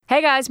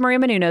Hey guys, Maria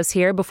Menounos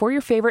here. Before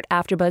your favorite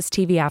AfterBuzz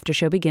TV after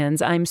show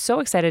begins, I'm so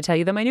excited to tell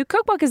you that my new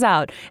cookbook is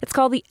out. It's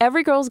called The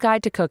Every Girl's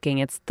Guide to Cooking.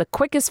 It's the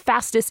quickest,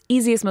 fastest,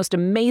 easiest, most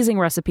amazing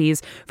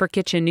recipes for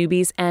kitchen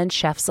newbies and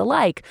chefs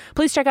alike.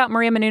 Please check out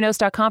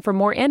mariamenounos.com for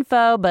more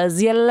info.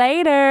 Buzz you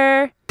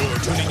later. You're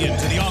tuning in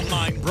to the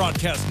online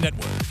broadcast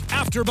network,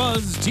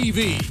 AfterBuzz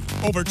TV.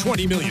 Over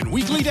 20 million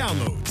weekly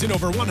downloads in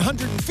over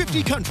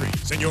 150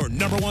 countries, and your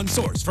number one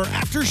source for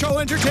after-show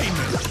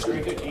entertainment.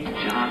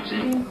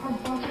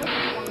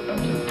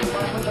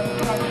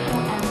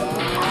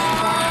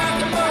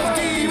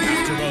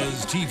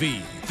 AfterBuzz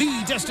TV,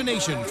 the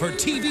destination for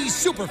TV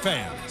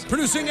superfans,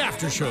 producing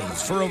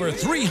aftershows for over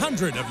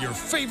 300 of your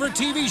favorite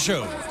TV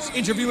shows,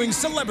 interviewing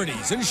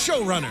celebrities and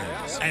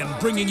showrunners, and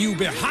bringing you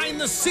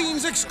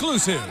behind-the-scenes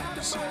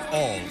exclusives.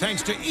 All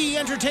thanks to E!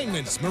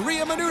 Entertainment's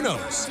Maria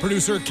Menounos,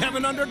 producer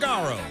Kevin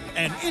Undergaro,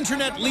 and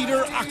internet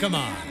leader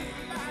Akamai.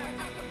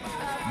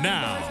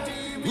 Now,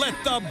 let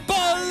the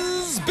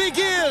buzz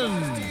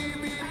begin!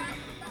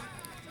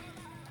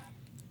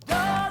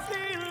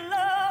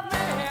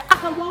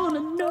 I wanna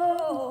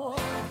know,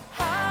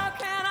 how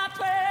can I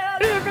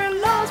tell if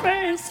it loves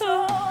me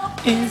so?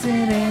 Is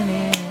it in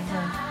it?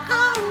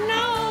 Oh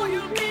no,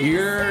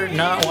 You're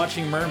not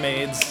watching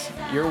Mermaids.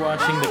 You're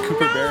watching the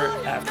Cooper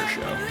Barrett after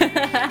show.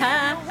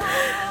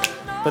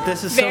 But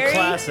this is so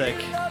classic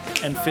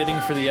and fitting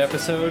for the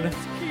episode.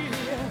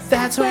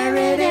 That's where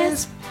it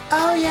is.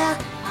 Oh yeah.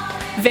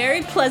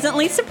 Very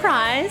pleasantly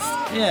surprised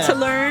to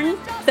learn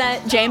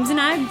that James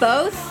and I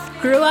both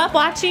grew up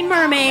watching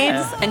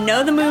Mermaids and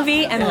know the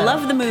movie and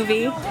love the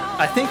movie.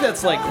 I think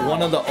that's like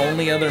one of the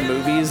only other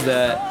movies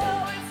that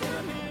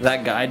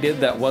that guy did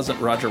that wasn't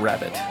Roger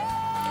Rabbit.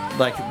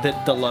 Like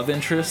the love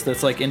interest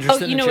that's like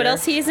interested in you know what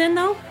else he's in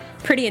though?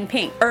 Pretty in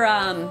Pink.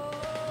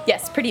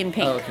 Yes, Pretty in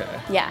Pink. Oh, okay.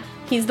 Yeah.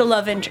 He's the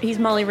love interest. He's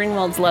Molly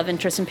Ringwald's love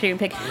interest in Pretty in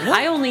Pink. Really?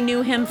 I only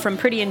knew him from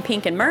Pretty in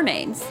Pink and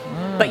Mermaids.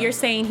 But you're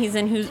saying he's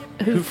in Who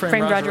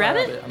Framed Roger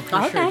Rabbit?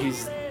 I'm pretty sure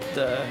he's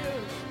the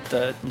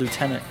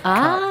lieutenant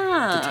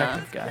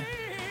detective guy.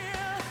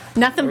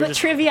 Nothing but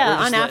trivia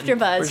on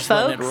AfterBuzz, folks.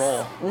 Letting it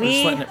roll. We're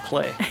just letting it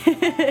play.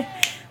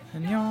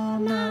 And you're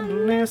not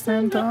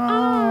listening to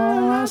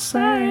all I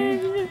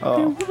say.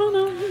 Oh.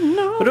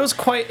 But it was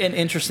quite an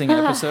interesting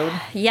episode.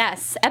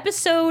 Yes.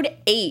 Episode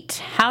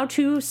 8. How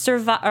to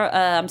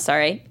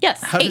survive...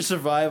 Yes, How 8. to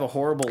survive a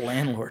horrible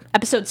landlord.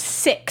 Episode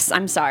 6.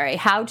 I'm sorry.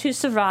 How to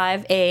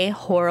survive a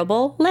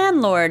horrible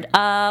landlord.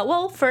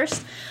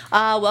 First,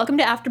 welcome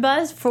to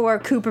AfterBuzz for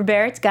Cooper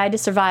Barrett's Guide to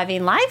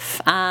Surviving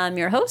Life. I'm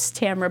your host,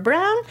 Tamara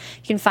Brown.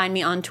 You can find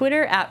me on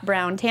Twitter at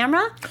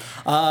BrownTamara.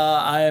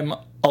 I'm...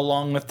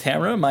 Along with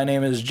Tamara, my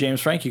name is James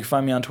Frank. You can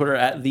find me on Twitter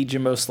at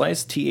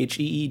TheJimboSlice,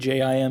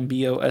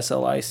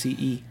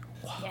 TheJimboslice.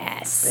 Wow.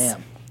 Yes.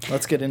 Bam.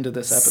 Let's get into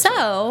this episode.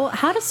 So,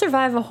 how to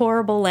survive a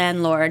horrible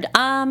landlord.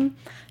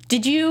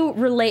 Did you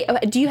relate?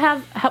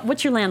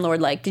 What's your landlord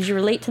like? Did you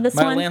relate to this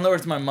one? My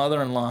landlord's my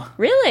mother-in-law.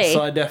 Really?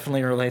 So I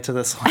definitely relate to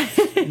this one.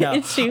 No.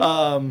 Is she?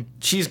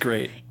 She's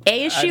great.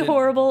 A, is she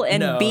horrible?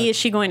 And B, is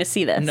she going to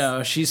see this?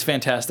 No, she's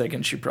fantastic,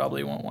 and she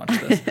probably won't watch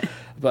this.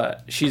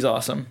 But she's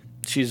awesome.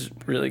 She's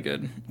really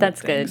good.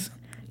 That's good.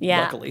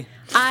 Yeah. Luckily.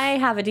 I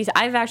have a decent...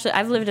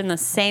 I've lived in the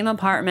same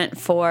apartment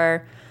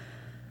for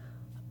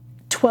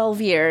 12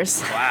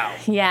 years. Wow.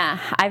 Yeah.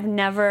 I've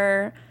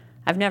never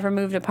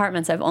moved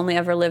apartments. I've only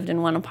ever lived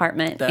in one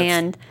apartment.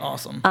 That's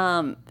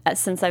awesome.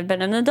 Since I've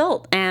been an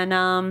adult. And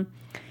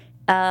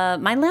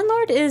my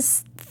landlord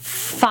is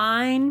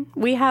fine.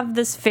 We have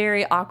this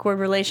very awkward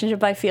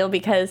relationship, I feel,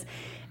 because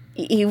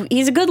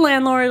he's a good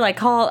landlord.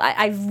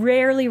 I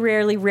rarely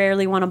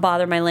want to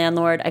bother my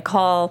landlord. I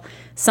call,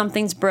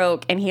 something's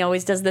broke, and he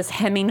always does this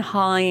hemming,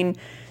 hawing,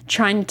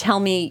 trying to tell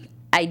me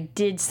I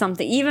did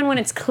something, even when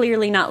it's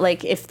clearly not.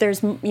 Like, if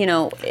there's,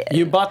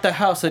 You bought the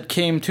house that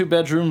came 2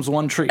 bedrooms,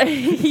 1 tree.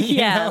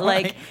 Yeah,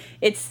 like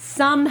it's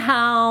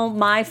somehow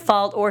my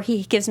fault, or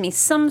he gives me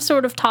some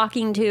sort of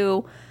talking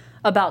to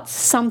about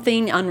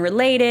something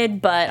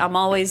unrelated, but I'm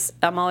always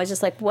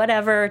just like,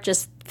 whatever,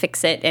 just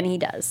fix it, and he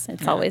does.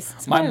 It's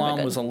always my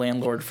mom was a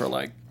landlord for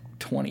like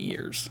 20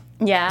 years.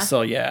 Yeah.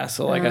 So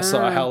I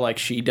saw how like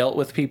she dealt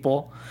with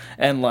people,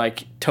 and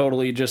like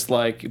totally just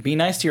like be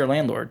nice to your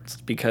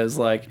landlords, because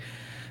like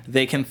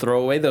they can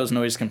throw away those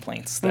noise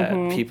complaints that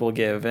people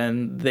give,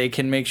 and they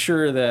can make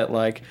sure that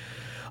like,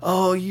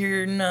 oh,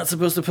 you're not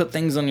supposed to put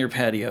things on your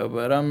patio,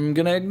 but I'm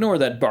going to ignore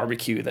that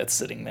barbecue that's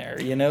sitting there,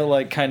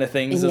 like kind of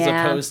things, as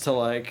opposed to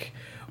like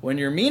when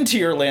you're mean to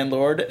your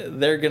landlord,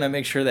 they're going to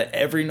make sure that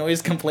every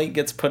noise complaint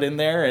gets put in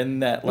there,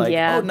 and that like,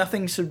 oh,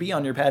 nothing should be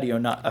on your patio,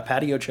 not a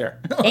patio chair.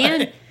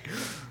 And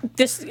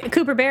this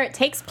Cooper Barrett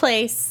takes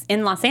place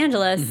in Los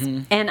Angeles,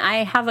 and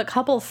I have a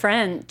couple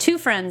two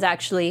friends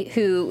actually,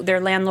 who their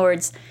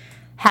landlords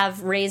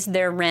have raised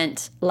their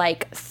rent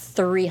like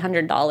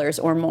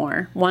 $300 or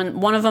more.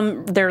 One of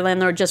them, their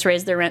landlord just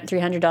raised their rent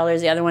 $300.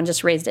 The other one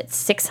just raised it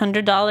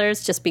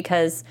 $600, just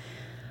because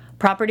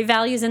property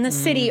values in the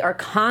city are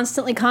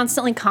constantly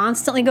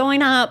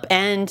going up,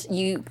 and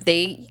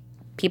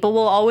people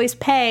will always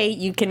pay.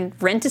 You can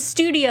rent a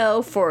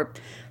studio for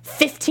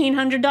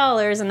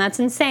 $1,500, and that's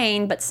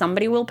insane, but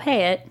somebody will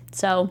pay it.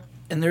 So.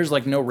 And there's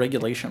like no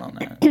regulation on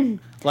that.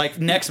 Like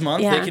next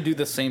month they could do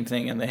the same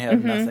thing and they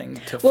have nothing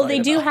to fight Well, they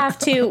do about. have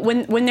to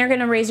when they're going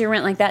to raise your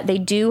rent like that. They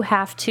do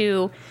have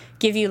to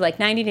give you like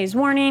 90 days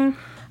warning.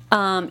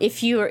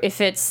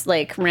 If it's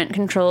like rent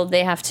controlled,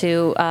 they have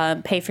to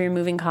pay for your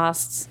moving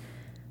costs.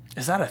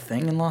 Is that a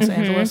thing in Los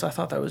Angeles? I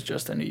thought that was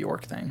just a New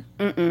York thing.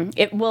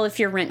 If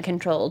you're rent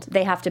controlled,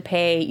 they have to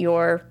pay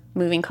your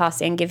moving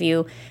costs and give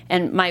you.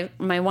 And my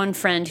one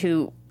friend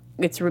who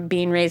it's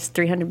being raised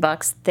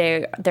 $300,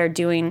 they're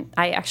doing.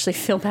 I actually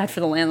feel bad for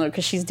the landlord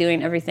because she's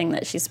doing everything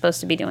that she's supposed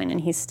to be doing, and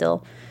he's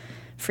still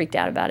freaked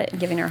out about it and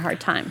giving her a hard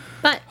time.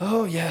 But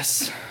Oh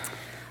yes.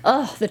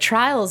 the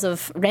trials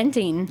of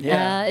renting.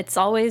 Yeah. It's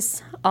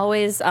always.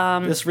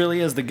 This really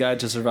is the guide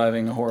to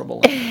surviving a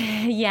horrible life.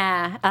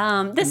 Yeah.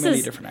 This Many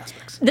is different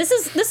aspects. This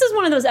is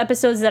one of those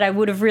episodes that I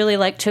would have really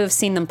liked to have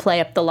seen them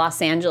play up the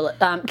Los Angeles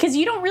because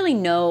you don't really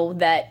know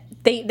that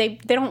they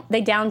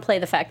downplay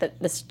the fact that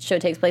this show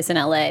takes place in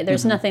LA.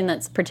 There's nothing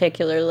that's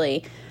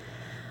particularly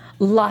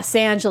Los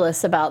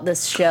Angeles about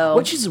this show.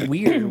 Which is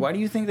weird. Why do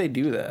you think they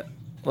do that?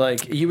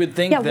 Like you would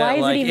think Yeah, that why is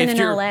it like even if in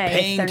you're LA if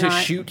paying they're to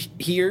not- shoot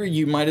here,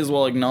 you might as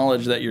well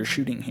acknowledge that you're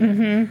shooting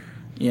here.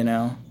 You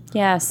know?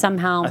 Yeah,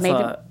 somehow I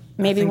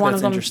maybe think one that's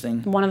of them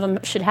interesting. one of them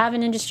should have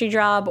an industry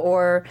job,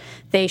 or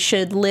they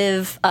should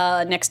live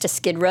next to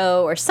Skid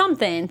Row or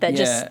something that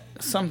just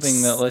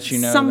something that lets you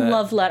know some that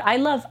love letter. I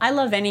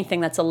love anything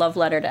that's a love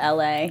letter to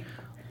LA. I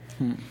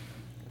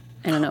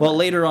don't know. Well,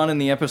 later on in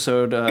the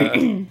episode,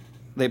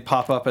 they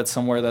pop up at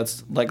somewhere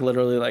that's like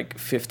literally like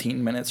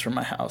 15 minutes from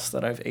my house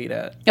that I've ate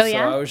at. Oh,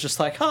 yeah? So I was just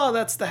like, oh,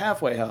 that's the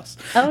halfway house.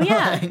 Oh,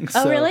 yeah.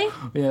 Oh, really?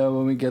 Yeah,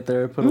 when we get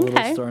there, put a Okay.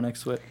 little star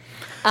next to it.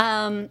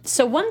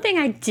 So one thing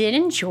I did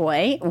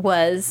enjoy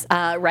was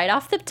right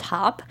off the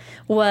top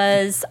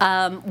was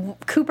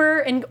Cooper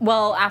and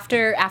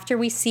after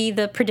we see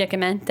the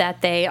predicament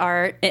that they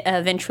are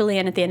eventually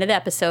in at the end of the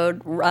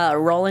episode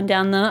rolling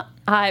down the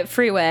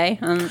freeway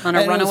on a And it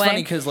was runaway.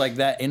 funny because like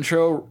that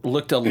intro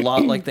looked a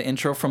lot like the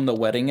intro from the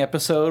wedding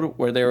episode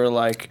where they were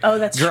like Oh,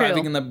 that's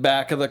driving true. in the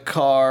back of the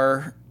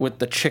car with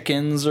the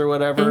chickens or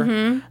whatever,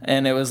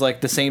 and it was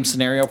like the same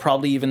scenario,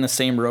 probably even the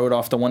same road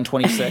off the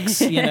 126.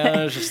 You know,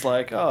 it was just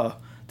like, oh,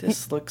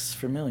 this looks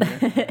familiar.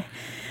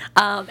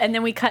 And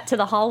then we cut to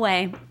the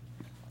hallway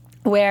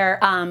where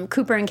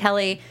Cooper and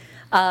Kelly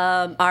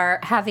are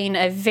having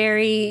a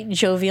very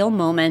jovial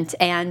moment.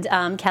 And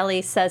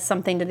Kelly says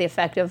something to the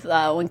effect of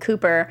when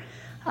Cooper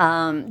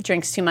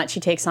drinks too much,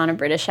 he takes on a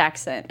British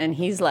accent. And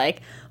he's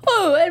like,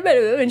 oh,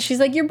 and she's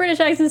like, your British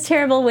accent's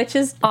terrible, which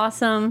is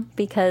awesome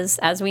because,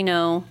 as we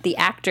know, the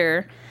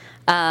actor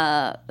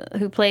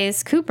who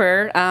plays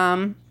Cooper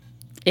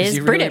is he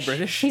really British.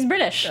 British? He's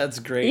British. That's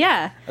great.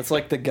 Yeah. That's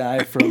like the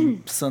guy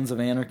from Sons of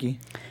Anarchy.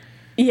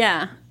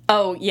 Yeah.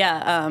 Oh,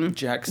 yeah.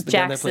 Jax, the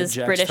guy that Jax played is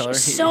Jax British. Teller.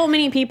 So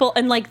many people,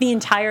 and like the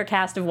entire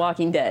cast of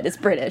Walking Dead is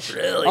British.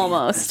 Really?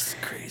 Almost. That's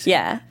crazy.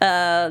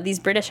 Yeah. These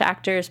British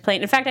actors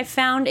playing. In fact, I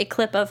found a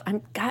clip of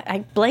I'm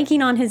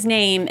blanking on his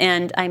name,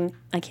 and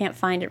I can't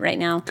find it right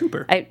now.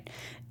 Cooper.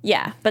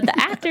 Yeah, but the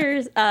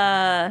actors.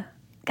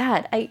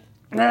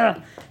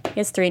 He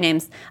has 3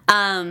 names.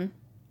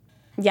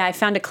 Yeah, I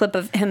found a clip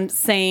of him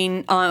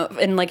saying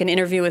in like an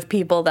interview with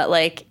people that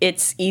like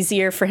it's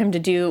easier for him to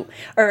do,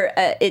 or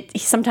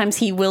sometimes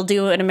he will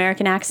do an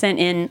American accent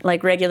in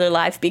like regular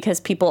life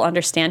because people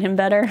understand him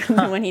better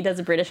than when he does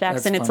a British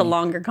accent. It's a funny.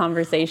 longer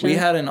conversation. We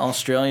had an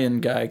Australian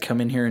guy come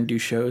in here and do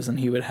shows, and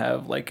he would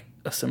have like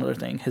a similar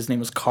thing. His name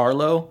was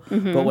Carlo,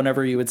 but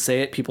whenever he would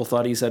say it, people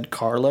thought he said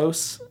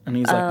Carlos, and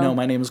he's like, "No,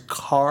 my name is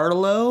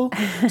Carlo."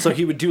 So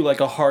he would do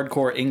like a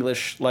hardcore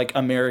English, like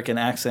American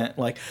accent,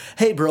 like,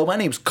 "Hey, bro, my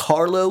name's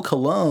Carlo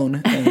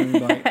Cologne," and I'm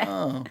like,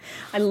 "Oh."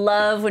 I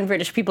love when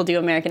British people do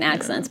American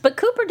accents, but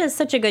Cooper does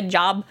such a good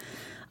job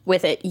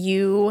with it.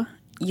 You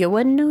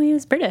wouldn't know he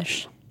was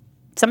British.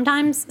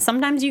 Sometimes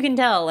you can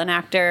tell an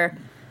actor.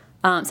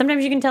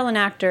 Sometimes you can tell an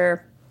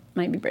actor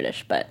might be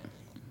British, but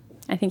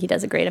I think he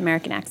does a great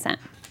American accent.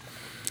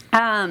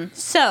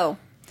 So,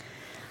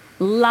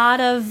 lot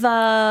of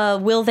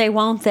will they,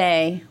 won't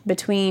they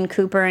between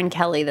Cooper and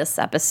Kelly this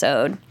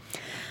episode.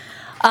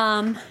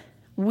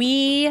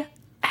 We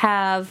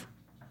have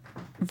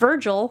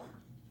Virgil,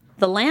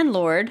 the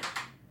landlord.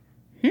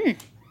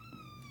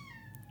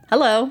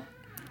 Hello.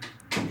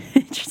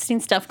 Interesting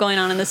stuff going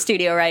on in the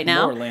studio right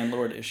now. More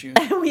landlord issues.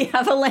 We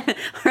have our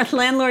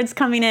landlord's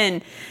coming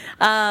in.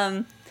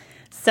 Yes.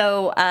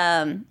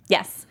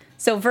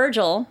 So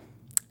Virgil,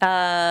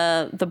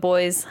 the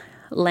boys'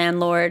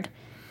 landlord,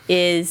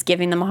 is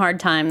giving them a hard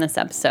time this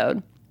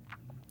episode.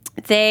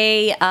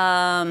 They,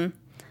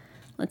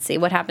 let's see,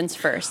 what happens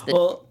first?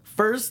 Well,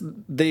 first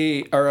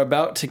they are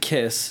about to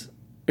kiss.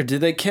 Or did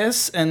they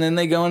kiss? And then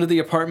they go into the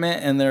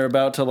apartment and they're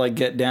about to like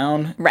get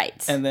down.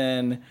 Right. And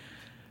then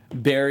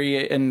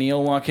Barry and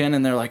Neil walk in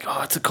and they're like,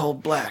 "Oh, it's a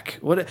cold black."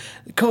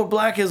 Cold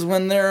black is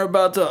when they're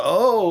about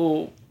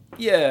to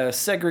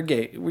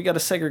segregate. We got to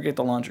segregate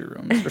the laundry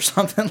rooms or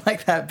something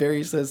like that.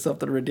 Barry says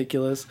something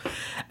ridiculous,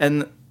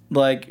 and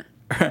like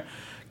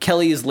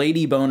Kelly's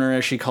lady boner,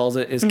 as she calls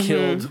it, is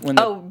killed when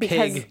the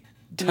pig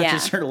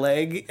touches her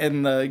leg,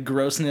 and the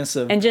grossness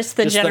of and just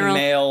the general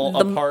male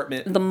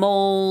apartment, the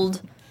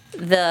mold,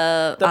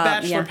 the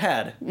bachelor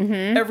pad,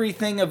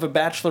 everything of a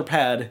bachelor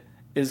pad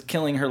is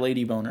killing her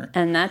lady boner.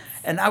 And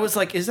I was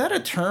like, is that a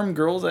term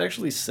girls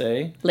actually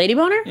say? Lady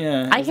boner?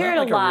 Yeah, I hear it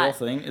a lot. A real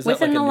thing? Is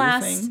within that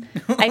like the a new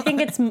thing? I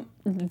think it's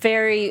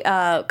very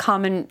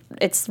common.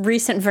 It's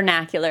recent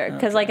vernacular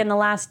because, like, in the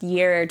last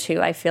year or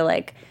two, I feel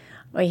like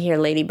I hear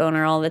lady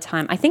boner all the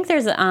time. I think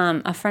there's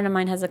a friend of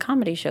mine has a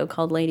comedy show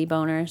called Lady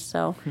Boner.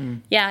 So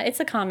yeah, it's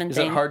a common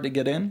thing. Is it hard to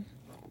get in?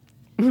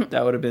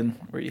 That would have been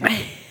where you.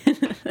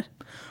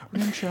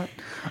 Shot.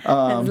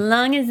 As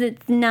long as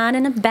it's not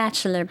in a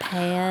bachelor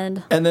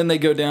pad. And then they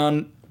go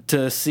down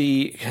to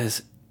see,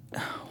 because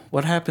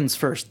what happens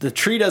first? The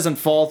tree doesn't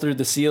fall through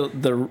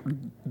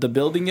the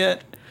building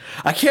yet.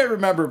 I can't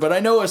remember, but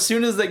I know as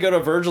soon as they go to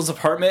Virgil's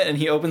apartment and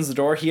he opens the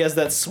door, he has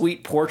that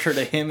sweet portrait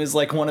of him as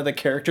like one of the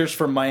characters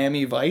from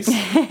Miami Vice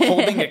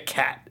holding a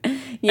cat.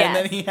 Yes. And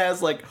then he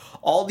has like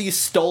all these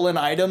stolen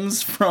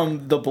items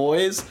from the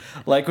boys,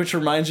 like, which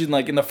reminds you,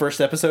 like, in the first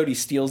episode, he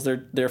steals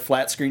their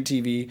flat screen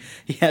TV.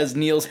 He has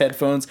Neil's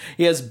headphones.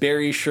 He has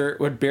Barry's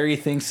shirt, what Barry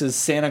thinks is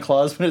Santa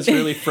Claus, but it's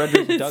really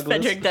Frederick Douglass.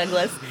 Frederick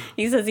Douglass.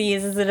 He says he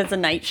uses it as a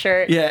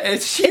nightshirt. Yeah,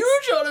 it's huge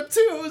on him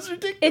too. It was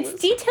ridiculous.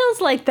 It's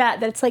details like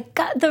that it's like,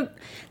 God,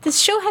 this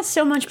show has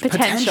so much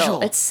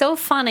potential. It's so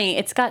funny.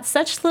 It's got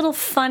such little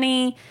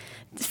funny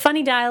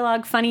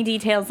dialogue, funny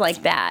details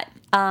like that.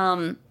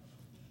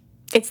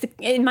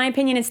 In my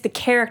opinion, it's the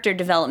character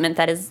development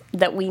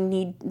that we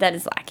need that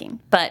is lacking.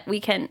 But we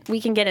can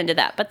get into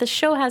that. But the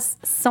show has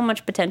so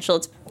much potential.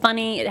 It's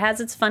funny. It has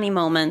its funny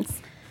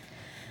moments,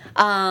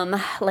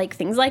 like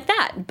things like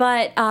that.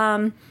 But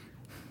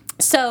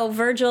so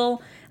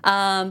Virgil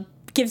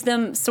gives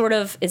them sort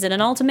of, is it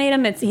an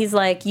ultimatum? He's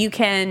like, you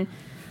can,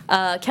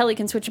 Kelly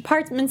can switch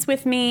apartments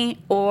with me,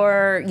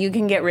 or you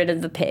can get rid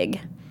of the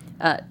pig.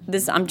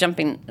 I'm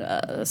jumping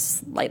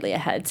slightly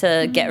ahead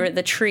to get rid of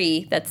the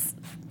tree that's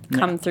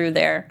come through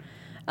there.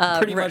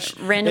 Pretty much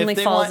randomly if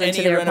they falls want into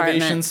any their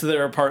renovations apartment. to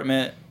their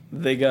apartment,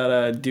 they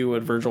gotta do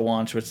what Virgil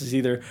wants, which is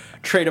either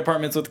trade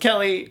apartments with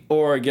Kelly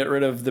or get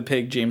rid of the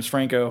pig James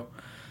Franco.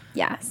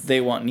 Yes. They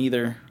want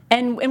neither.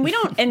 And we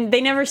don't, and they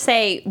never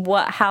say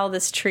how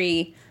this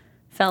tree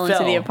fell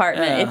into the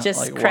apartment. Yeah, it just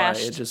like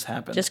crashed. Why. It just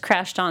happened. Just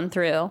crashed on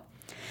through.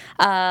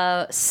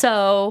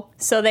 So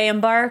they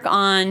embark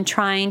on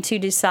trying to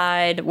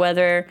decide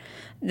whether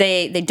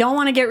they don't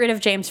want to get rid of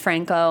James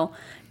Franco.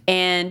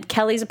 And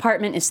Kelly's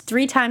apartment is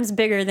 3 times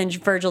bigger than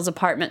Virgil's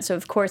apartment, so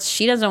of course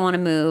she doesn't want to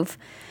move.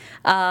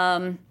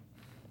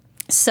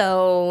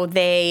 So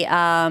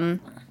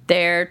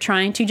they're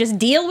trying to just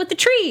deal with the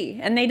tree,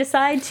 and they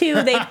decide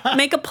they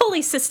make a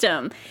pulley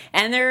system,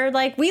 and they're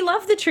like, "We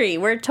love the tree.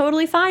 We're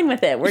totally fine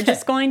with it. We're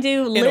just going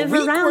to live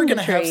around the tree. We're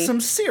gonna have some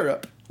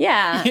syrup."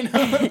 Yeah. You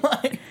know,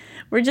 like,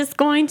 we're just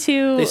going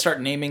to... They start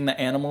naming the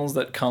animals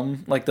that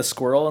come, like the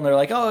squirrel, and they're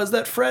like, "Oh, is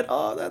that Fred?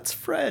 Oh, that's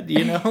Fred."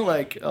 You know,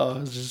 like,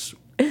 oh, it's just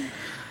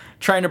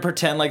trying to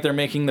pretend like they're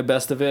making the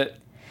best of it.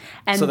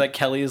 And so that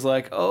Kelly's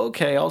like, oh,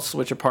 okay, I'll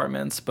switch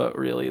apartments, but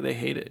really they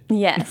hate it.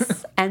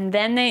 Yes. And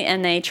then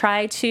they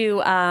try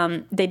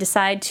to, they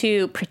decide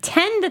to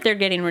pretend that they're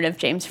getting rid of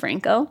James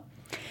Franco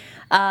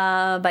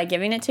by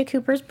giving it to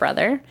Cooper's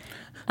brother.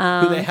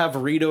 Who they have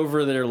read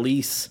over their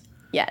lease.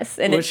 Yes.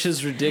 Which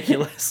is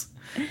ridiculous.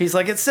 He's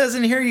like, it says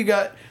in here you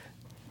got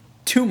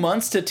 2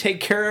 months to take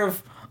care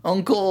of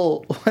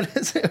Uncle, what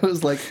is it? It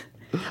was like...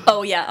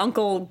 Oh, yeah,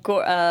 Uncle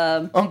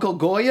Goya? Uncle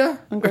Goya?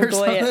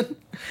 Something?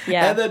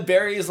 Yeah. And then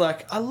Barry's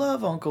like, I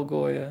love Uncle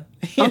Goya.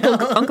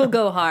 Uncle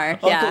Gohar,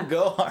 yeah. Uncle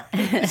Gohar.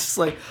 It's just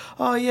like,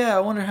 oh, yeah, I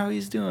wonder how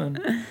he's doing.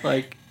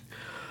 Like,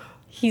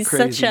 he's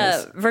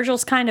craziness.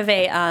 Virgil's kind of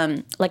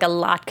a, like a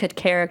Lockwood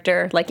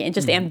character, like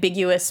just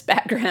ambiguous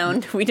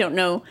background. We don't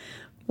know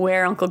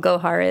where Uncle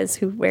Gohar is,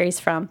 where he's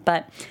from,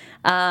 but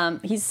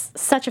he's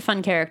such a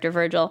fun character,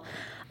 Virgil.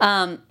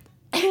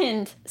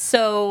 And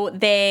so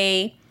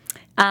they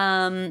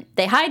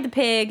hide the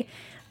pig.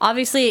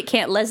 Obviously, it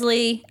can't.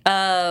 Leslie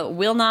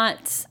will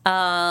not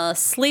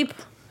sleep.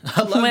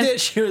 I loved it.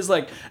 She was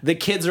like, the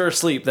kids are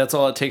asleep. That's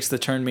all it takes to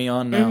turn me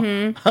on now.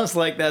 Mm-hmm. I was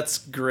like, that's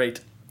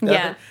great.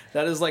 That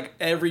is like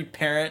every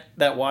parent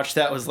that watched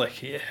that was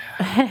like, yeah.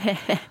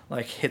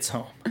 Like, hits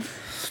home.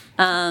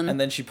 And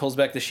then she pulls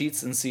back the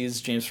sheets and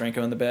sees James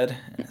Franco in the bed.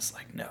 And it's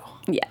like, no.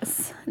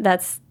 Yes,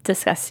 that's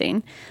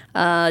disgusting.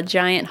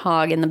 Giant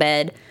hog in the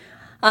bed.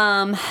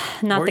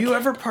 Were you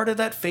ever part of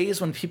that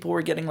phase when people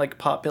were getting like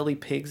potbelly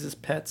pigs as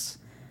pets?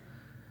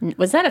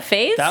 Was that a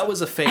phase? That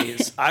was a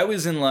phase. I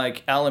was in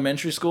like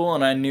elementary school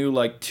and I knew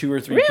like 2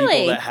 or 3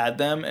 people that had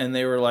them and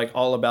they were like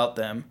all about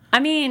them. I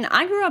mean,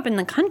 I grew up in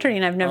the country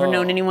and I've never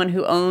known anyone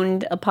who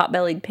owned a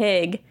potbellied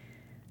pig.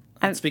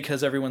 It's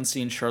because everyone's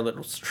seen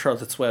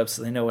Charlotte's Web,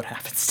 so they know what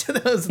happens to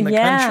those in the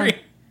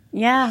country.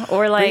 Yeah,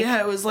 or like... But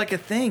yeah, it was like a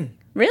thing.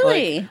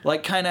 Really?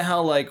 Like kind of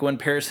how like when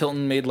Paris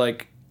Hilton made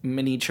like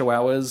mini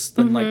chihuahuas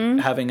and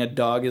like having a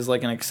dog is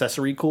like an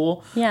accessory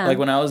cool. Yeah. Like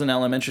when I was in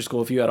elementary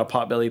school, if you had a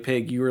potbelly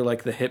pig, you were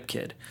like the hip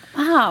kid.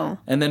 Wow.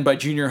 And then by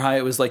junior high,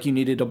 it was like you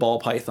needed a ball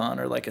python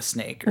or like a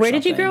snake or Where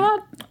did you something. grow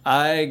up?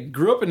 I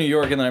grew up in New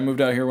York and then I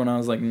moved out here when I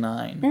was like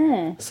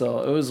 9.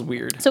 So it was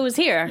weird. So it was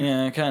here.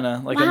 Yeah, kind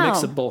of like a Wow.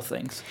 mix of both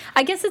things.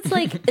 I guess it's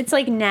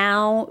like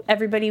now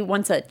everybody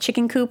wants a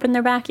chicken coop in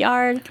their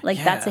backyard. Like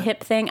that's a Yeah.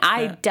 hip thing.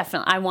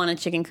 I want a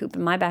chicken coop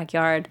in my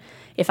backyard.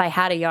 If I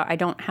had a yard, I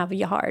don't have a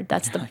yard.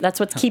 That's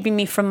what's keeping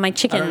me from my I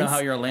chickens. don't know how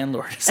your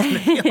landlord is.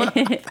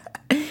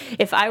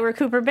 If I were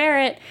Cooper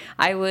Barrett,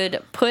 I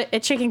would put a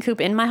chicken coop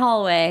in my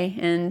hallway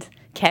and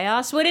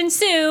chaos would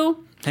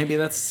ensue. Maybe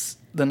that's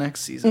the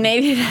next season.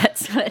 Maybe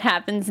that's what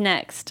happens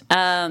next.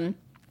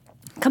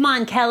 Come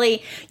on,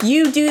 Kelly.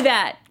 You do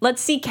that.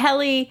 Let's see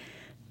Kelly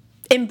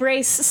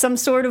embrace some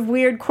sort of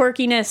weird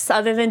quirkiness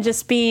other than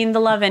just being the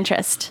love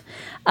interest.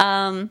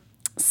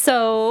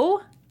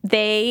 So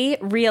they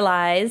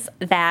realize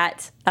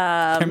that,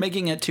 They're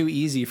making it too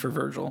easy for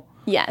Virgil.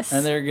 yes.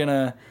 And they're going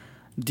to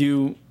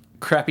do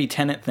crappy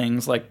tenant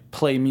things like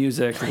play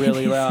music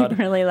really loud.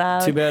 really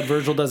loud. Too bad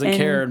Virgil doesn't And-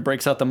 care and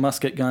breaks out the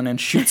musket gun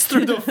and shoots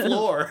through the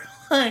floor.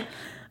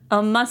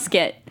 A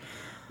musket.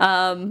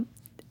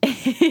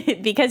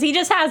 Because he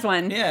just has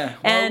one. Yeah,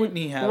 why And wouldn't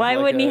he have, why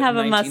like, wouldn't he a have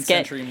a 19th musket?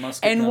 century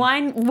musket And gun?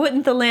 why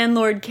wouldn't the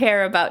landlord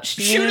care about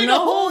shooting a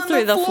hole in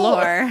through the the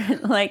floor?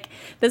 Like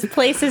this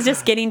place is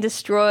just getting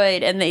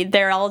destroyed, and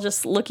they're all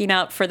just looking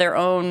out for their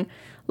own.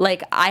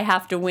 Like I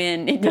have to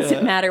win. It doesn't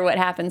Yeah. matter what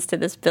happens to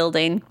this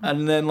building.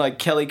 And then like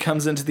Kelly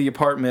comes into the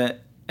apartment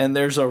and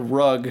there's a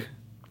rug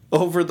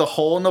over the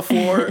hole in the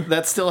floor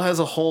that still has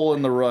a hole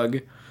in the rug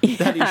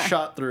that he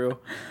shot through.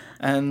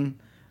 And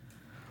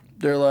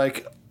they're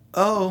like,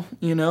 oh,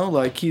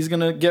 like he's going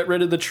to get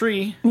rid of the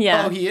tree.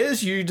 Yeah. Oh, he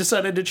is? You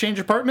decided to change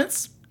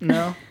apartments?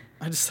 No,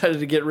 I decided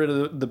to get rid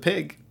of the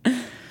pig.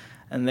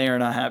 And they are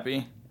not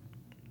happy.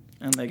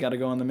 And they got to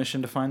go on the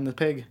mission to find the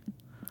pig.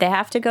 They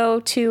have to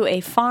go to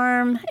a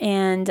farm,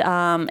 and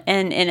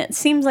it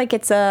seems like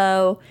it's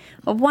a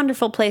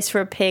wonderful place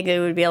for a pig.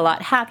 It would be a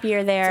lot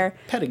happier there.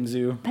 Petting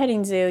zoo.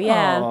 Petting zoo,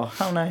 yeah. Oh,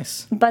 how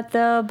nice. But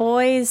the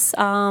boys,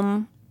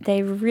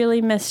 they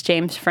really miss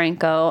James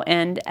Franco,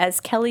 and as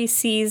Kelly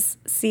sees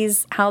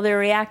how they're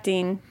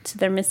reacting to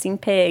their missing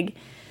pig,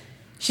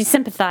 she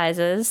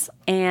sympathizes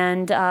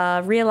and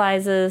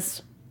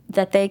realizes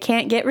that they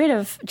can't get rid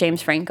of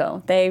James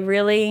Franco. They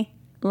really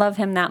love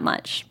him that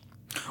much.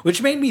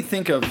 Which made me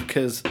think of,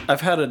 because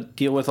I've had to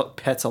deal with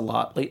pets a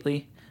lot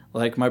lately.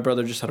 Like, my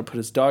brother just had to put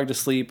his dog to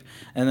sleep.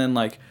 And then,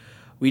 like,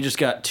 we just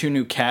got 2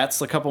 new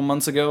cats a couple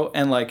months ago.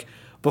 And, like,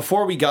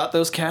 before we got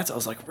those cats, I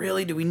was like,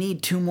 really? Do we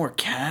need 2 more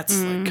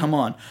cats? Like, come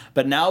on.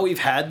 But now we've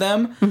had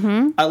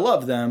them. I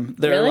love them.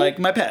 They're, Really? like,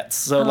 my pets.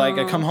 So, like,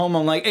 I come home,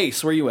 I'm like,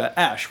 Ace, where you at?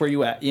 Ash, where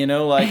you at?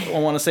 Like, I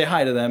want to say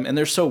hi to them. And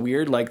they're so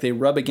weird. Like, they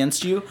rub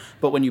against you.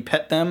 But when you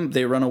pet them,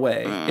 they run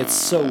away. It's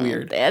so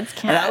weird. That's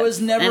And I was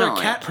cats. never I a don't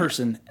cat like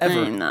person, ever.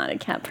 I'm not a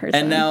cat person.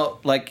 And now,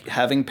 like,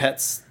 having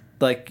pets,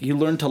 like, you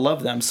learn to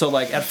love them. So,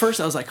 like, at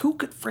first I was like, who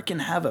could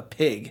frickin' have a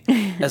pig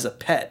as a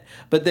pet?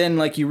 But then,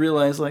 like, you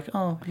realize, like,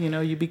 oh,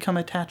 you become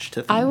attached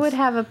to things. I would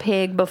have a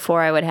pig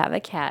before I would have a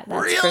cat.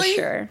 That's Really? for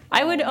sure.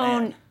 I would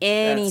own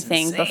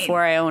anything insane.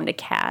 before I owned a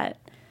cat.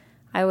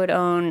 I would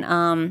own.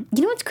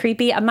 You know what's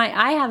creepy?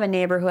 I have a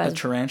neighbor who A has.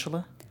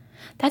 tarantula?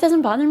 That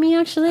doesn't bother me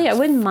actually. I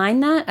wouldn't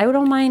mind that. I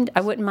wouldn't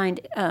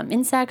mind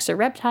insects or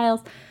reptiles.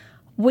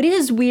 What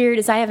is weird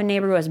is I have a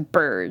neighbor who has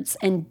birds,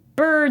 and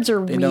birds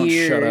are They weird. don't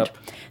shut up.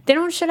 They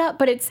don't shut up,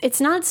 but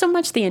it's not so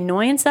much the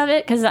annoyance of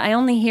it because I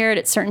only hear it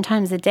at certain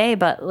times of the day.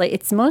 But like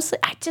it's mostly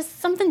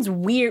something's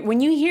weird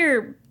when you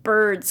hear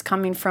birds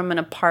coming from an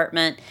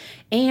apartment.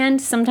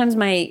 And sometimes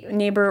my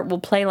neighbor will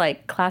play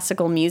like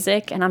classical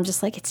music, and I'm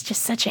just like, it's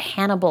just such a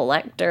Hannibal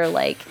Lecter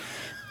like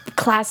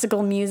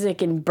classical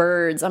music and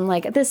birds. I'm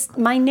like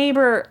my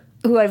neighbor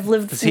who I've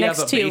lived Does he next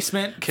have a to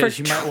basement? Because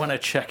you might want to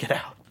check it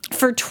out.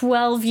 for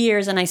 12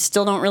 years, and I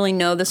still don't really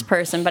know this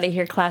person, but I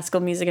hear classical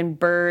music and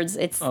birds.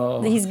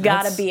 He's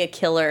got to be a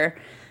killer,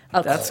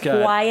 that's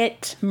got-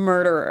 quiet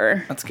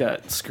murderer, That's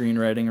got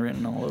screenwriting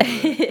written all over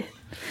it.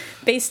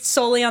 based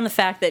solely on the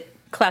fact that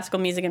classical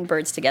music and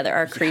birds together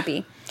are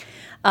creepy.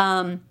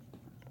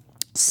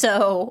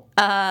 So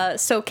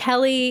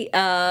Kelly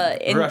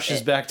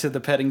Rushes back to the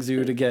petting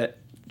zoo to get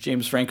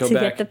James Franco to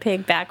back. get the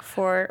pig back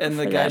for And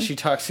the for guy them. she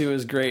talks to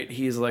is great.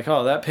 He's like,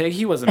 oh, that pig,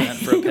 he wasn't meant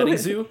for a petting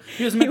zoo.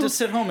 He was meant to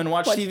sit home and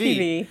watch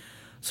TV.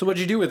 So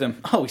what'd you do with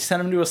him? Oh, we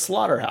sent him to a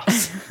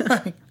slaughterhouse.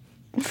 Thanks.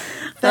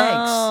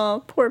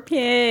 Oh, poor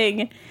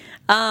pig.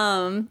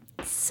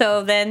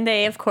 So then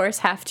they, of course,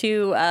 have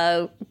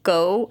to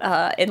go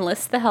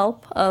enlist the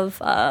help of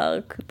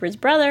Cooper's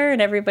brother, and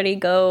everybody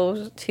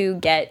goes to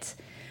get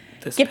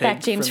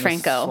back James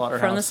Franco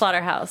from the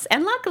slaughterhouse.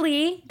 And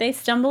luckily, they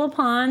stumble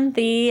upon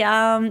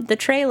the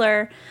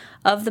trailer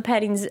of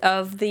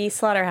the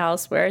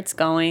slaughterhouse where it's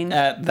going.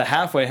 At the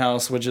halfway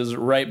house, which is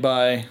right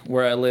by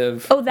where I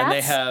live. Oh, And they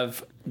that's-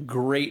 have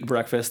great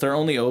breakfast. They're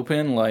only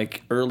open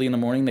like early in the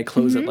morning. They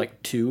close at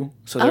like 2.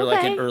 So they're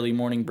like an early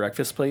morning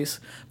breakfast place.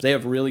 But they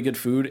have really good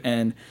food,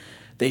 and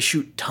they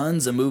shoot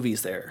tons of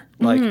movies there.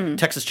 Like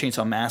Texas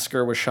Chainsaw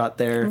Massacre was shot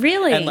there.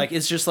 Really? And like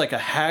it's just like a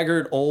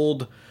haggard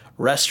old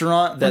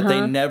restaurant that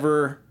they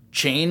never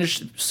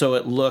changed, so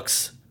it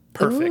looks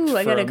perfect. Ooh,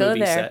 I for gotta a go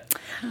movie there.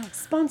 set.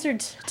 Sponsored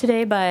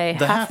today by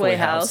The Halfway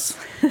House.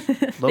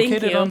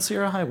 Located you. on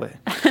Sierra Highway.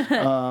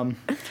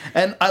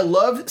 And I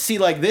love,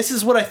 like, this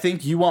is what I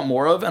think you want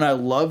more of, and I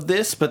love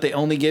this, but they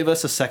only gave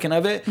us a second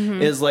of it,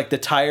 is like the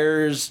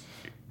tires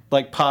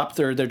like popped,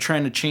 or they're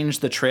trying to change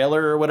the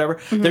trailer or whatever.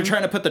 They're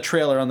trying to put the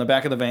trailer on the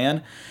back of the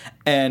van,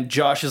 and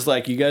Josh is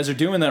like, you guys are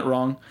doing that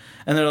wrong.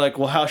 And they're like,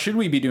 well, how should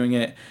we be doing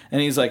it?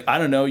 And he's like, I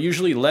don't know.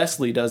 Usually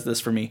Leslie does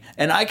this for me.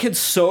 And I could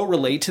so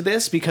relate to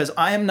this because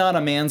I am not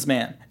a man's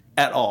man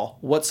at all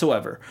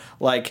whatsoever.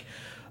 Like,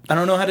 I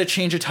don't know how to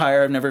change a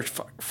tire. I've never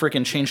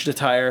freaking changed a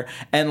tire.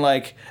 And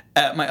like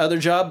at my other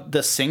job,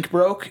 the sink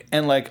broke,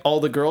 and like all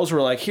the girls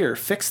were like, here,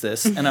 fix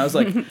this. And I was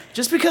like,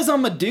 just because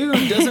I'm a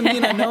dude doesn't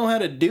mean I know how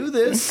to do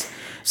this.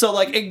 So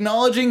like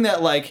acknowledging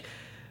that, like,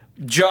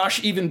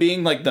 Josh even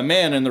being like the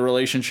man in the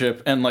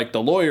relationship and like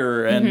the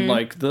lawyer and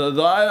like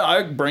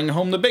I bring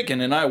home the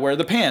bacon and I wear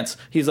the pants.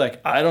 He's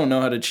like, I don't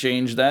know how to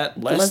change that.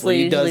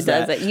 Leslie does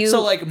that.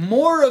 So like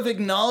more of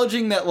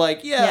acknowledging that,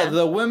 like,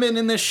 the women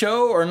in this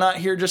show are not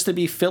here just to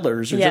be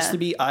fillers or just to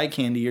be eye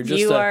candy or just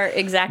you to are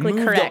exactly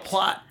move correct. the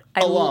plot I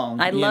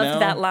along. I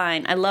loved that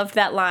line. I loved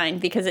that line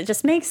because it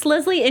just makes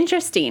Leslie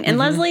interesting. And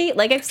Leslie,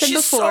 like I've said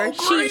She's before,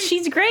 so great.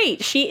 she's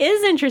great. She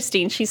is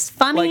interesting. She's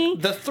funny.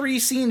 Like the 3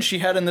 scenes she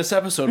had in this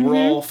episode were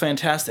all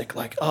fantastic.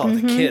 Like,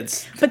 the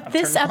kids. But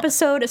this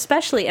episode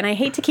especially, and I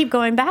hate to keep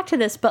going back to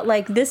this, but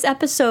like this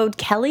episode,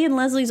 Kelly and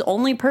Leslie's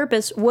only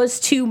purpose was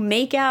to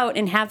make out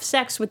and have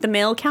sex with the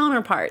male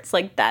counterparts.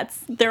 Like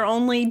that's their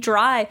only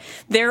drive,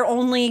 their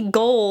only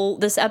goal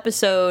this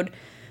episode.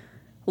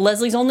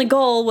 Leslie's only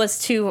goal was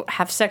to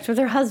have sex with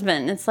her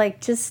husband. It's like,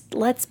 just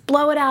let's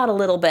blow it out a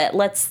little bit.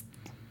 Let's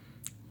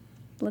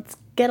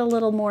get a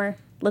little more.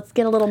 Let's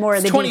get a little more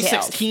of the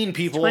 2016 details.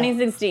 people.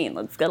 2016.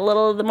 Let's get a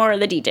little more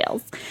of the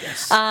details.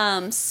 Yes.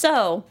 Yes.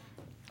 So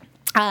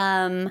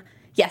they're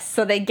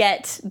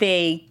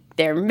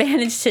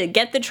managed to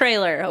get the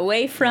trailer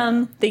away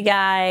from the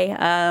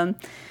guy.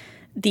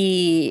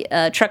 The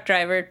truck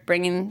driver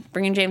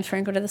bringing James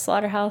Franco to the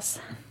slaughterhouse.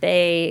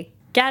 They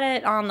get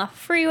it on the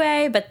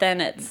freeway, but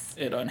then it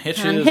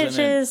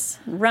unhitches,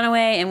 run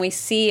away, and we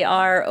see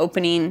our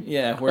opening.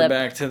 Yeah, we're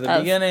back to the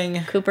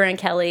beginning. Cooper and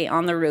Kelly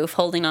on the roof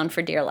holding on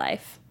for dear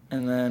life.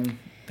 And then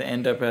they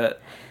end up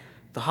at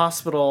the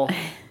hospital,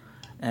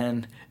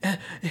 and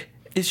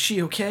is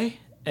she okay?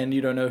 And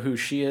you don't know who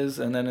she is,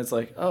 and then it's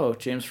like, oh,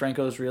 James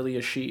Franco is really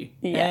a she.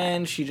 Yeah.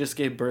 And she just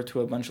gave birth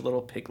to a bunch of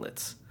little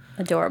piglets.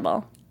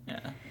 Adorable.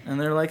 Yeah. And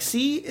they're like,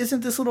 see,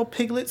 isn't this little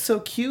piglet so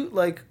cute?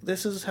 Like,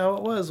 this is how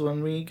it was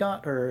when we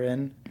got her.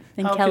 And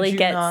how Kelly could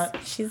you not?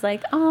 She's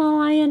like, oh,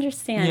 I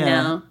understand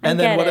now. And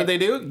then what do they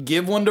do?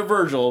 Give one to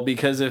Virgil,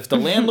 because if the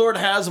landlord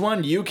has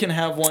one, you can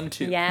have one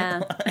too.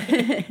 Yeah.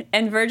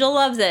 And Virgil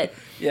loves it.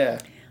 Yeah.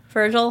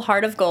 Virgil,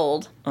 heart of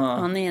gold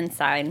on the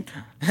inside.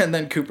 And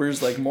then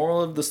Cooper's like,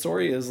 moral of the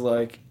story is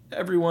like,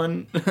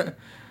 everyone,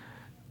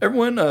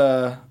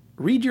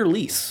 read your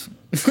lease.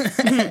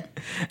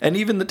 And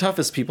even the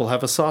toughest people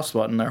have a soft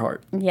spot in their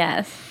heart.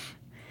 Yes.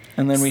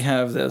 And then we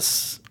have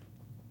this,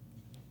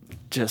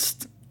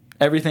 just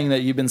everything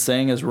that you've been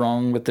saying is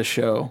wrong with the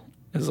show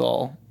is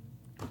all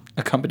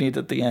accompanied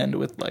at the end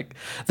with like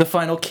the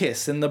final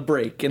kiss and the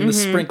break and the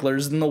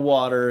sprinklers and the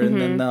water. And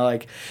then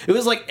like, it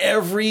was like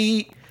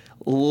every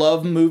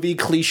love movie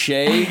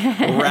cliche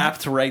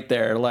wrapped right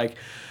there. Like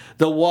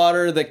the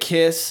water, the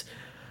kiss,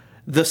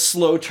 the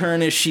slow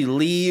turn as she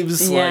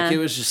leaves. Yeah. Like it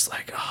was just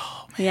like, oh.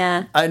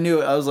 Yeah. I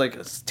knew it. I was like,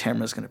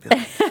 Tamara's going to be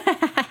like,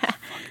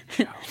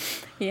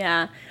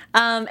 yeah.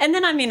 And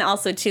then, I mean,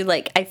 also, too,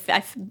 like,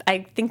 I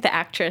think the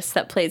actress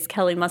that plays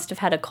Kelly must have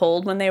had a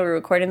cold when they were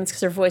recording this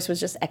because her voice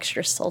was just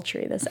extra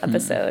sultry this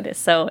episode.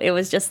 So it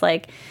was just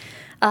like,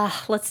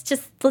 let's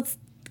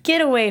get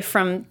away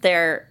from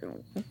their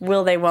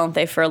will they, won't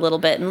they for a little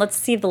bit. And let's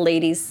see the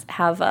ladies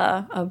have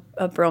a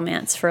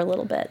bromance for a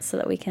little bit so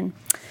that we can.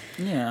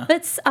 yeah.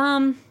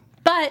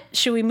 But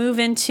should we move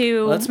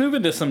into? Let's move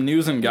into some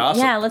news and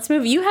gossip. Yeah, let's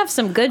move. You have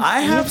some good. I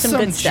have some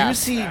good stuff.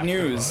 juicy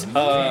news.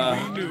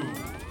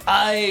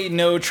 I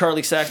know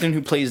Charlie Sackton,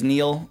 who plays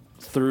Neil,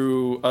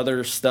 through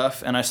other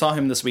stuff, and I saw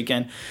him this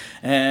weekend,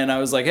 and I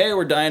was like, hey,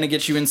 we're dying to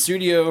get you in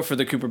studio for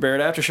the Cooper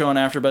Barrett After Show on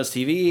AfterBuzz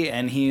TV,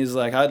 and he's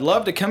like, I'd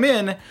love to come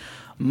in.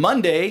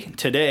 Monday,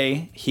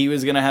 today, he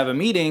was going to have a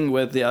meeting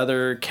with the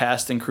other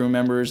cast and crew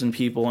members and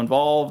people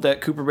involved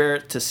at Cooper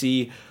Barrett to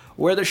see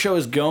where the show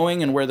is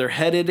going and where they're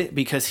headed,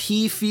 because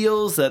he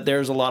feels that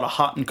there's a lot of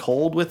hot and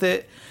cold with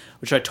it,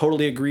 which I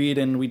totally agreed,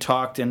 and we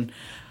talked, and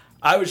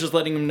I was just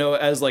letting him know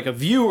as like a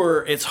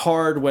viewer, it's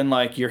hard when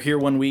like you're here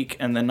one week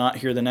and then not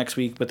here the next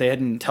week, but they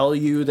didn't tell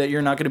you that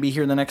you're not going to be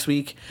here the next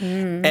week.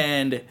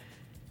 And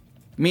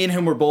me and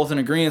him were both in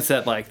agreement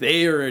that like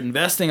they are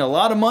investing a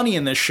lot of money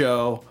in this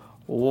show.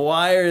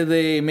 why are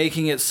they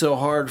making it so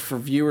hard for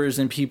viewers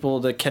and people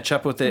to catch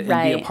up with it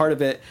and be a part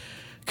of it?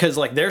 Because,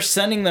 like, they're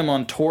sending them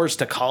on tours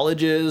to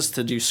colleges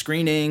to do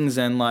screenings,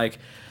 and, like,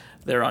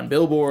 they're on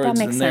billboards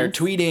and they're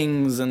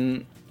tweetings.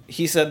 And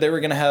he said they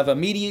were going to have a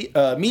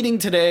meeting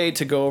today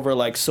to go over,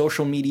 like,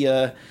 social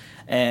media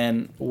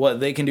and what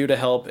they can do to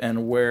help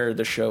and where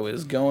the show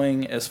is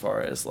going as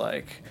far as,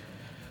 like,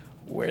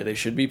 where they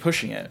should be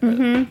pushing it.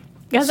 Mm-hmm.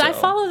 Because I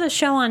follow the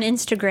show on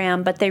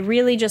Instagram, but they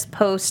really just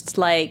post,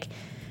 like...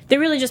 They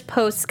really just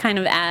post kind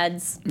of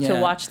ads to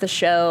watch the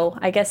show.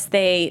 I guess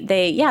they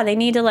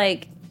need to,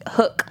 like,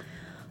 hook.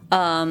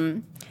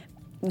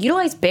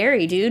 Utilize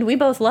Barry, dude. We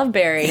both love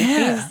Barry.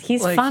 Yeah,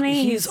 he's like,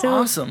 funny. He's so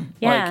awesome.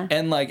 Yeah, like,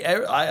 and like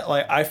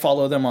I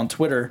follow them on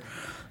Twitter,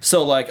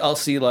 so like I'll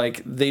see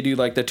like they do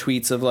like the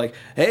tweets of like,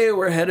 hey,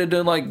 we're headed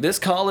to like this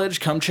college,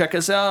 come check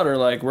us out, or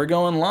like we're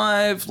going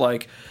live,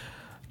 like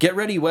get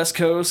ready West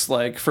Coast,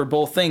 like for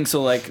both things.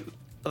 So like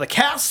the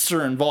casts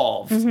are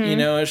involved. Mm-hmm. You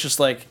know, it's just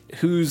like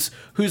who's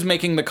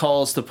making the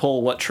calls to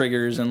pull what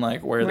triggers and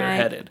like where they're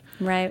headed.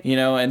 Right. You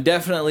know, and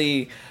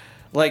definitely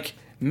like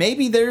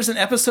maybe there's an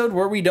episode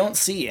where we don't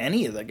see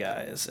any of the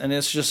guys and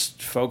it's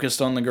just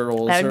focused on the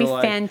girls. That would be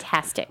like,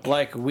 fantastic.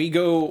 Like we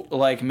go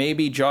like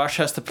maybe Josh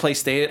has to play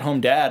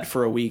stay-at-home dad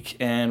for a week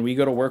and we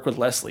go to work with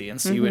Leslie and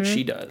see what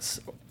she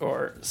does.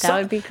 Or that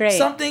would be great.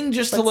 Something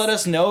just to let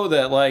us know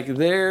that like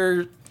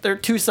they're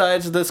two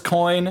sides of this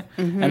coin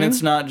and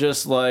it's not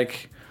just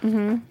like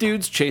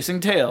dudes chasing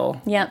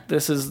tail. Yep.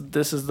 This is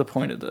the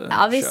point of the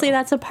obviously show.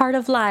 That's a part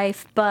of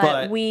life,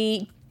 but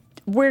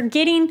we're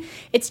getting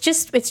it's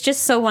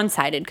just so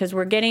one-sided because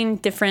we're getting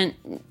different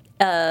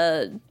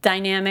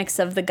dynamics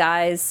of the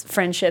guys'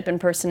 friendship and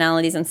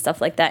personalities and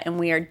stuff like that, and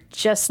we are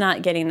just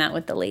not getting that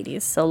with the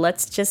ladies. So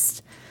let's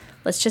just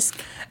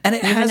and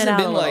it hasn't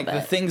been like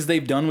the things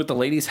they've done with the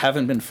ladies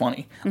haven't been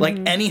funny. Like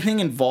anything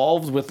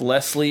involved with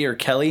Leslie or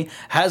Kelly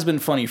has been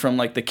funny, from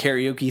like the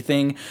karaoke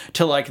thing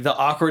to like the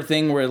awkward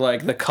thing where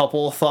like the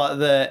couple thought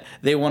that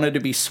they wanted to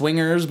be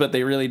swingers but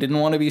they really didn't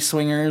want to be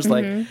swingers.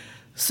 Like,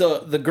 so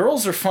the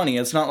girls are funny.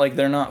 It's not like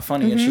they're not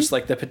funny. It's just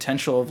like the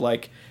potential of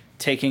like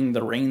taking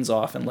the reins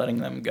off and letting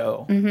them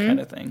go kind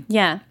of thing.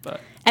 Yeah.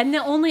 And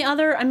the only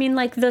other, I mean,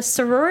 like the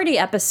sorority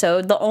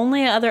episode, the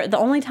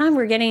only time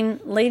we're getting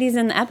ladies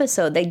in the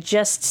episode, they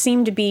just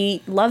seem to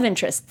be love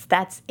interests.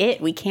 That's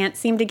it. We can't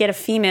seem to get a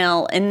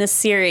female in this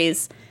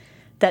series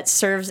that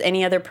serves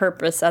any other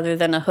purpose other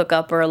than a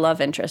hookup or a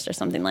love interest or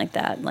something like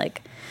that.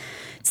 Like,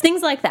 it's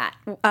things like that.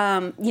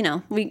 You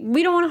know,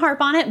 we don't want to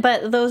harp on it,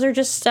 but those are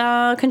just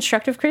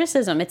constructive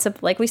criticism. It's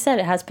like we said,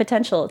 it has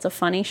potential. It's a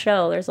funny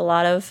show. There's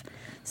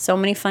so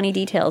many funny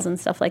details and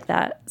stuff like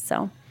that.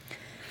 So.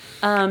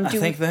 I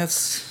think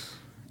that's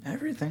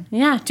everything.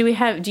 Yeah. Do you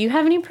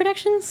have any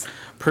predictions?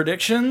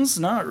 Predictions?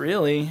 Not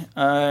really.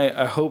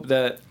 I hope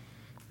that,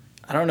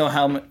 I don't know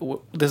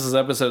how, this is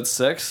episode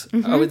 6.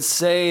 I would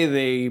say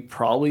they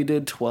probably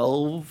did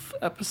 12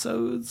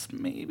 episodes,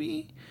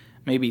 maybe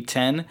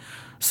 10.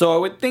 So I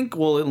would think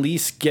we'll at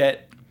least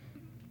get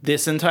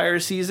this entire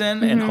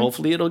season and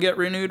hopefully it'll get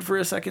renewed for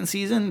a second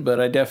season.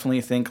 But I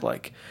definitely think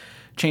like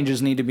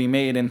changes need to be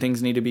made and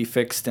things need to be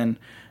fixed, and,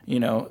 you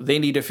know, they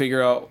need to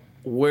figure out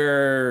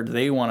where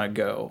they want to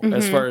go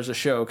as far as the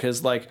show,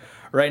 because like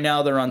right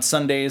now they're on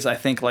Sundays. I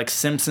think like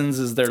Simpsons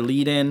is their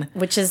lead-in,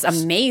 which is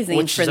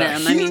amazing for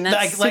them. I mean,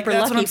 that's super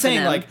that's lucky what I'm saying.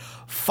 for them. Like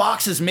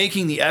Fox is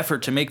making the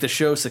effort to make the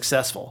show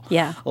successful.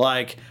 Yeah,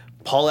 like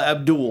Paula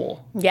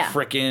Abdul. Yeah,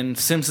 freaking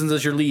Simpsons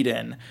as your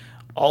lead-in,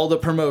 all the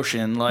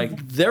promotion.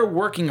 Like they're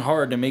working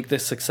hard to make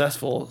this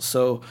successful.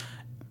 So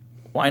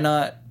why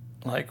not?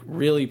 Like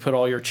really put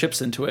all your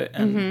chips into it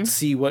and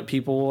see what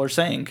people are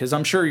saying, because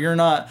I'm sure you're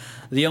not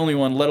the only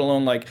one, let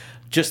alone like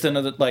just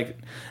another, like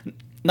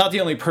not the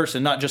only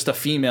person, not just a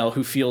female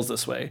who feels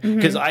this way,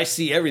 because I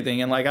see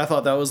everything. And like I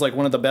thought that was like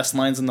one of the best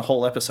lines in the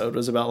whole episode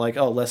was about like,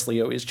 oh,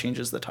 Leslie always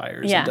changes the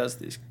tires and does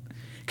these,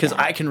 because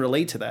I can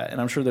relate to that, and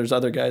I'm sure there's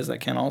other guys that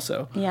can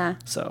also.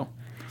 So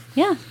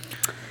the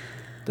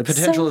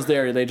potential is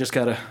there. They just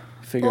gotta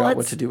figure out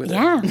what to do with it.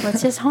 Yeah,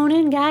 let's just hone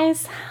in,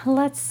 guys.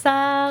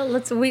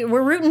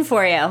 We're rooting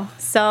for you.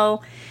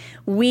 So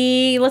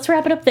let's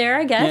wrap it up there,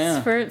 I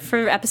guess,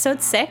 for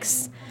episode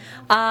 6.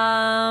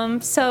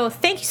 So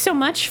thank you so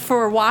much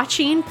for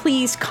watching.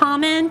 Please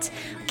comment.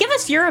 Give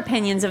us your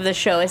opinions of the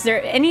show. Is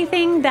there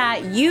anything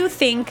that you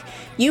think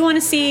you want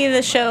to see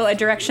the show, a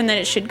direction that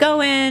it should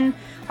go in?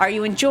 Are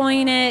you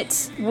enjoying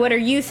it? What are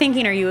you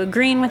thinking? Are you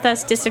agreeing with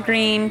us,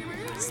 disagreeing?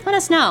 Just let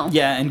us know.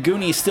 Yeah, and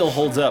Goonie still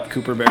holds up,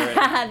 Cooper Barrett.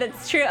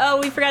 That's true. Oh,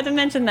 we forgot to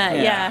mention that.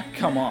 Yeah.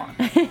 Come on.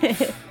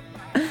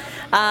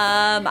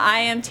 I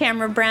am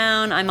Tamra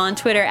Brown. I'm on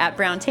Twitter at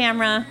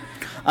BrownTamra.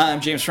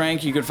 I'm James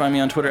Frank. You can find me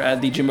on Twitter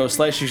at the Jimbo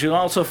Slice. You should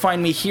also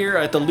find me here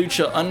at the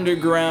Lucha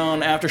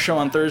Underground after show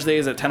on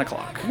Thursdays at 10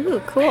 o'clock. Ooh,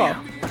 cool.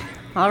 Bam.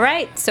 All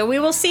right, so we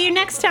will see you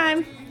next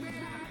time.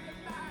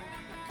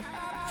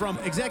 From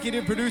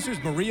executive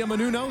producers Maria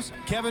Menounos,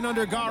 Kevin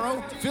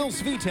Undergaro, Phil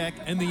Svitek,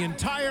 and the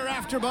entire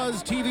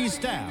AfterBuzz TV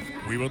staff,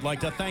 we would like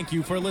to thank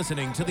you for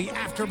listening to the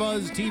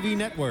AfterBuzz TV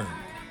Network.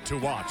 To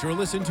watch or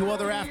listen to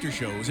other after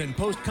shows and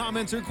post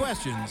comments or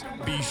questions,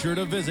 be sure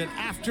to visit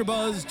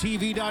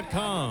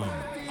AfterBuzzTV.com.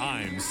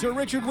 I'm Sir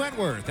Richard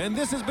Wentworth, and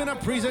this has been a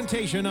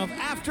presentation of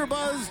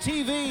AfterBuzz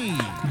TV.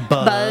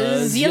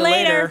 Buzz you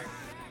later.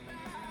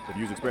 The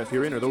views expressed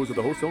herein are those of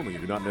the hosts only and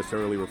do not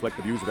necessarily reflect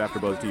the views of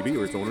AfterBuzz TV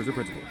or its owners or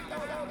principals.